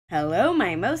Hello,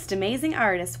 my most amazing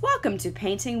artists. Welcome to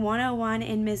Painting 101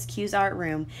 in Ms. Q's art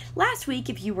room. Last week,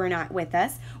 if you were not with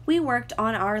us, we worked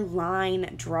on our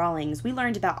line drawings. We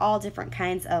learned about all different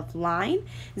kinds of line,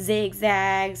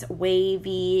 zigzags,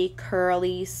 wavy,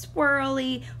 curly,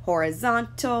 swirly,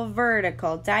 horizontal,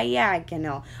 vertical,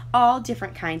 diagonal, all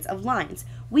different kinds of lines.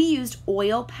 We used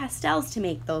oil pastels to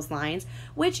make those lines,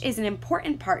 which is an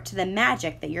important part to the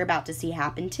magic that you're about to see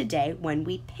happen today when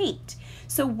we paint.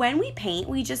 So when we paint,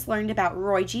 we just learned about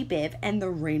G BIV and the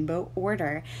rainbow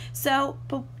order. So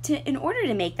in order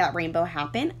to make that rainbow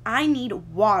happen, I need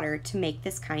water to make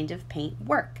this kind of paint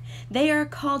work. They are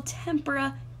called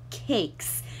tempera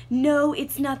cakes. No,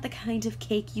 it's not the kind of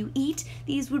cake you eat.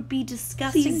 These would be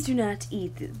disgusting. Please do not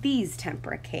eat these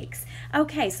tempera cakes.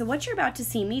 Okay, so what you're about to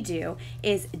see me do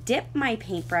is dip my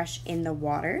paintbrush in the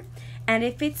water, and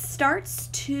if it starts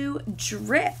to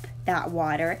drip that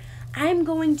water, I'm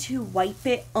going to wipe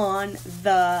it on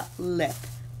the lip.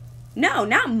 No,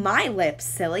 not my lip,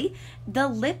 silly. The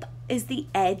lip is the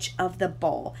edge of the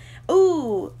bowl.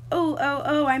 Ooh,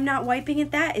 oh, I'm not wiping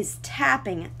it. That is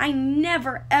tapping. I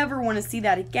never ever want to see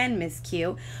that again, Miss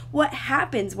Q. What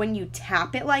happens when you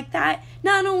tap it like that?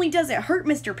 Not only does it hurt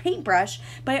Mr. Paintbrush,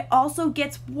 but it also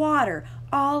gets water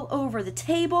all over the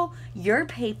table, your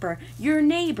paper, your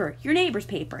neighbor's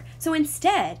paper. So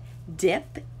instead,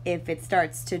 dip. If it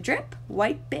starts to drip,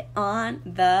 wipe it on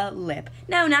the lip.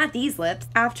 No, not these lips.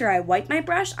 After I wipe my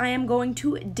brush, I am going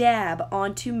to dab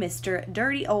onto Mr.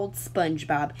 Dirty Old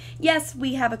SpongeBob. Yes,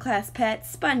 we have a class pet,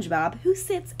 SpongeBob, who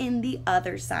sits in the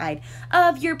other side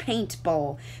of your paint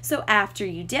bowl. So after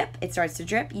you dip, it starts to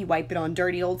drip, you wipe it on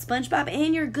Dirty Old SpongeBob,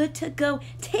 and you're good to go.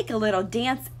 Take a little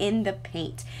dance in the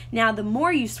paint. Now, the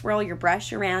more you swirl your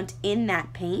brush around in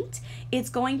that paint,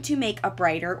 it's going to make a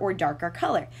brighter or darker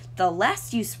color. The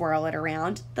less you swirl it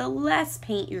around, the less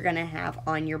paint you're going to have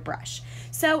on your brush.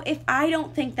 So if I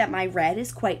don't think that my red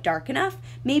is quite dark enough,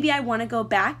 maybe I want to go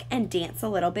back and dance a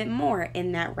little bit more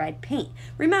in that red paint.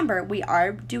 Remember, we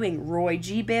are doing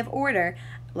G BIV order,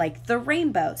 like the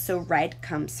rainbow, so red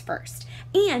comes first.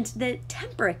 And the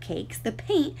tempera cakes, the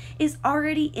paint, is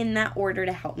already in that order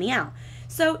to help me out.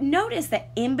 So notice that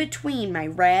in between my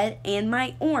red and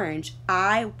my orange,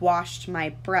 I washed my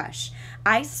brush.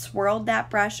 I swirled that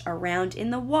brush around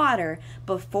in the water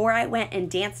before I went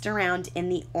and danced around in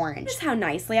the orange. This is how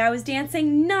nicely I was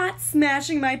dancing, not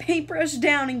smashing my paintbrush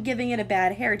down and giving it a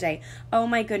bad hair day. Oh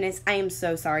my goodness, I am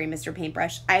so sorry, Mr.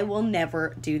 Paintbrush. I will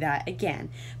never do that again.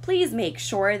 Please make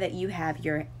sure that you have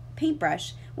your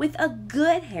paintbrush with a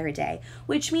good hair day,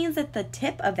 which means that the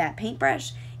tip of that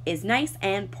paintbrush is nice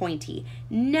and pointy,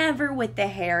 never with the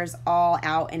hairs all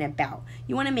out and about.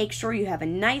 You want to make sure you have a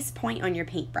nice point on your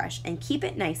paintbrush and keep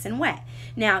it nice and wet.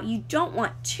 Now, you don't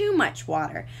want too much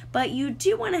water, but you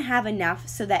do want to have enough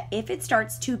so that if it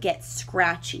starts to get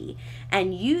scratchy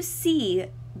and you see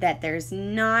that there's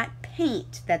not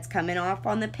paint that's coming off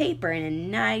on the paper in a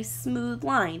nice smooth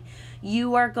line,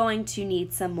 you are going to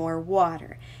need some more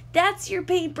water. That's your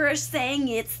paintbrush saying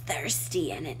it's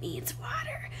thirsty and it needs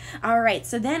water. Alright,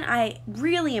 so then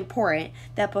really important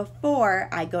that before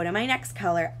I go to my next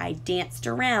color, I danced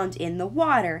around in the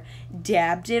water,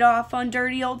 dabbed it off on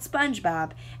Dirty Old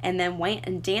SpongeBob, and then went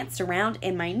and danced around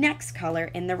in my next color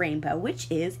in the rainbow, which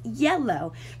is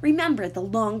yellow. Remember, the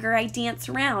longer I dance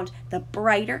around, the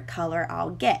brighter color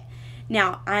I'll get.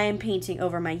 Now, I am painting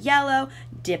over my yellow,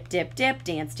 dip, dip, dip,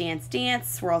 dance, dance, dance,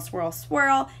 swirl, swirl,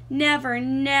 swirl, never,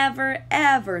 never,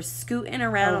 ever scooting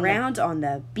around on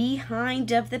the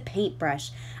behind of the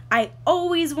paintbrush. I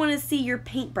always want to see your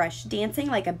paintbrush dancing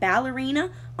like a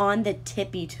ballerina on the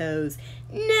tippy toes.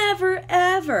 Never,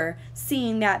 ever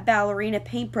seeing that ballerina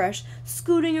paintbrush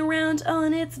scooting around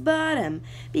on its bottom,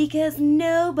 because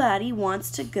nobody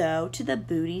wants to go to the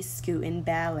booty scootin'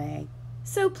 ballet.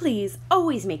 So please,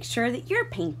 always make sure that your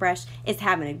paintbrush is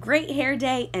having a great hair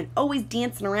day and always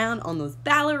dancing around on those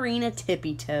ballerina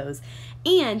tippy toes.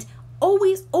 And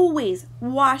always, always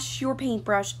wash your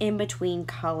paintbrush in between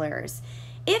colors.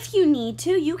 If you need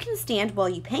to, you can stand while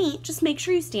you paint. Just make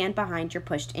sure you stand behind your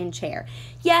pushed-in chair.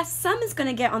 Yes, some is going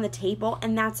to get on the table,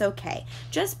 and that's okay.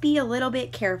 Just be a little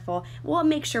bit careful. We'll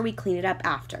make sure we clean it up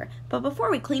after. But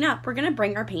before we clean up, we're going to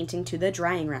bring our painting to the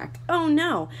drying rack. Oh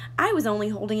no, I was only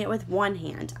holding it with one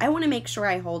hand. I want to make sure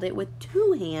I hold it with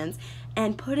two hands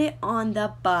and put it on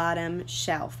the bottom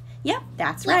shelf. Yep,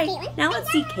 that's right. Caitlin? Now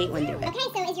let's see Caitlin do it. Okay,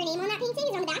 so is your name on that painting? Is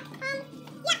it on the back?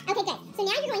 Yeah, okay, good. So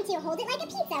now you're going to hold it like a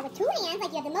pizza with two hands, like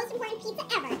you have the most important pizza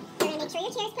ever. You're going to make sure your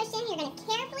chair is pushed in. You're going to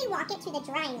carefully walk it to the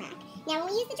drying rack. Now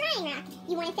when we use the drying rack,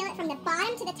 you want to fill it from the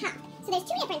bottom to the top. So there's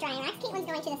two different drying racks. Caitlin's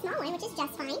going to the small one, which is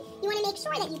just fine. You want to make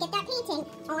sure that you get that painting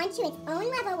onto its own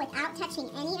level without touching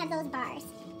any of those bars.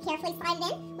 Carefully slide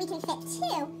it in. We can fit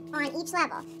two on each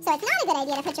level. So it's not a good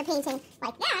idea to put your painting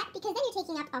like that, because then you're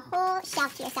taking up a whole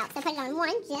shelf to yourself. So put it on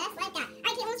one just like that. All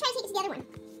right, Caitlin, let's try to take it to the other one.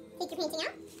 Take your painting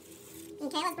out.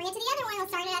 Okay, let's bring it to the other one. We'll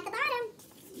start it at the bottom.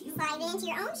 Slide it into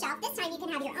your own shelf. This time you can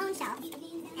have your own shelf.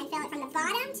 And fill it from the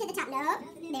bottom to the top. Nope.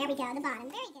 There we go, the bottom.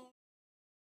 Very good.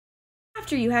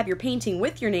 After you have your painting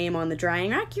with your name on the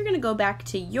drying rack, you're going to go back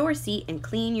to your seat and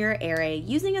clean your area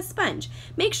using a sponge.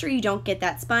 Make sure you don't get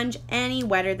that sponge any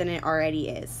wetter than it already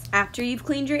is. After you've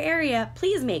cleaned your area,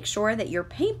 please make sure that your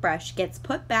paintbrush gets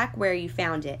put back where you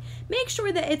found it. Make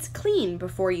sure that it's clean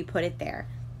before you put it there.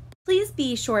 Please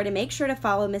be sure to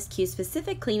follow Miss Q's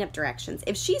specific cleanup directions.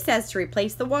 If she says to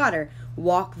replace the water,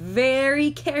 walk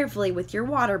very carefully with your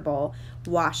water bowl.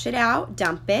 Wash it out,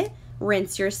 dump it,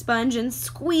 rinse your sponge and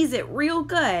squeeze it real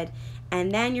good.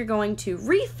 And then you're going to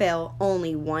refill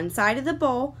only one side of the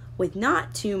bowl with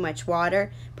not too much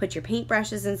water. Put your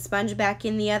paintbrushes and sponge back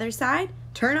in the other side.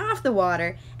 Turn off the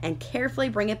water and carefully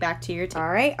bring it back to your table.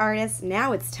 All right, artists,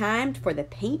 now it's time for the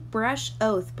paintbrush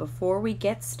oath before we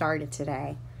get started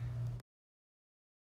today.